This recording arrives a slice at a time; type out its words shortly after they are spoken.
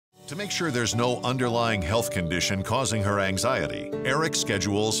To make sure there's no underlying health condition causing her anxiety, Eric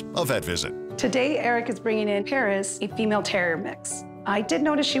schedules a vet visit. Today, Eric is bringing in Paris, a female terrier mix. I did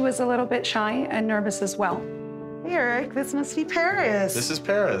notice she was a little bit shy and nervous as well. Hey, Eric, this must be Paris. This is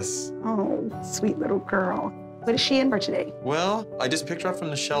Paris. Oh, sweet little girl. What is she in for today? Well, I just picked her up from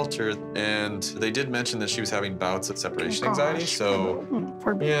the shelter, and they did mention that she was having bouts of separation anxiety, so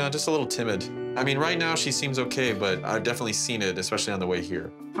yeah, just a little timid. I mean, right now she seems okay, but I've definitely seen it, especially on the way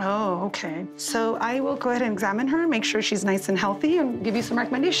here. Oh, okay. So I will go ahead and examine her, make sure she's nice and healthy, and give you some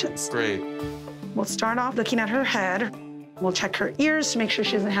recommendations. Great. We'll start off looking at her head. We'll check her ears to make sure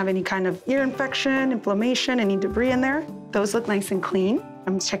she doesn't have any kind of ear infection, inflammation, any debris in there. Those look nice and clean.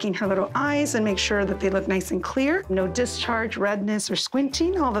 I'm checking her little eyes and make sure that they look nice and clear. No discharge, redness, or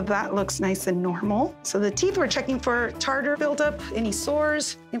squinting. All of that looks nice and normal. So the teeth, we're checking for tartar buildup, any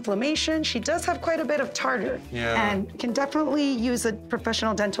sores, inflammation. She does have quite a bit of tartar. Yeah. And can definitely use a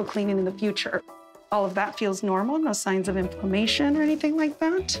professional dental cleaning in the future. All of that feels normal, no signs of inflammation or anything like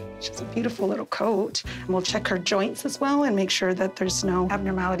that. She has a beautiful little coat. And we'll check her joints as well and make sure that there's no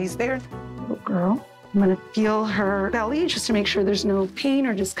abnormalities there. Little girl. I'm gonna feel her belly just to make sure there's no pain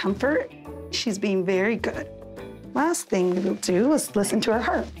or discomfort. She's being very good. Last thing we'll do is listen to her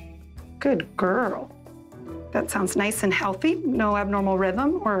heart. Good girl. That sounds nice and healthy. No abnormal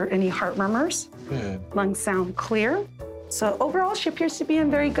rhythm or any heart murmurs. Good. Lungs sound clear. So overall, she appears to be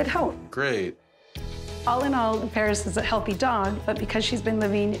in very good health. Great. All in all, Paris is a healthy dog, but because she's been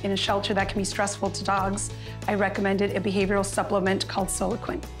living in a shelter that can be stressful to dogs, I recommended a behavioral supplement called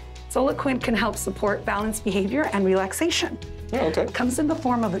Soliquin. Soliquin can help support balanced behavior and relaxation. Yeah, okay. It comes in the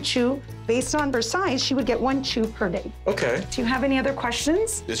form of a chew. Based on her size, she would get 1 chew per day. Okay. Do you have any other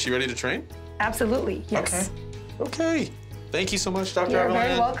questions? Is she ready to train? Absolutely, yes. Okay. Okay. Thank you so much, Dr. You're Evelyn.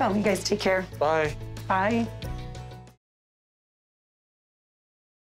 very welcome. You guys take care. Bye. Bye.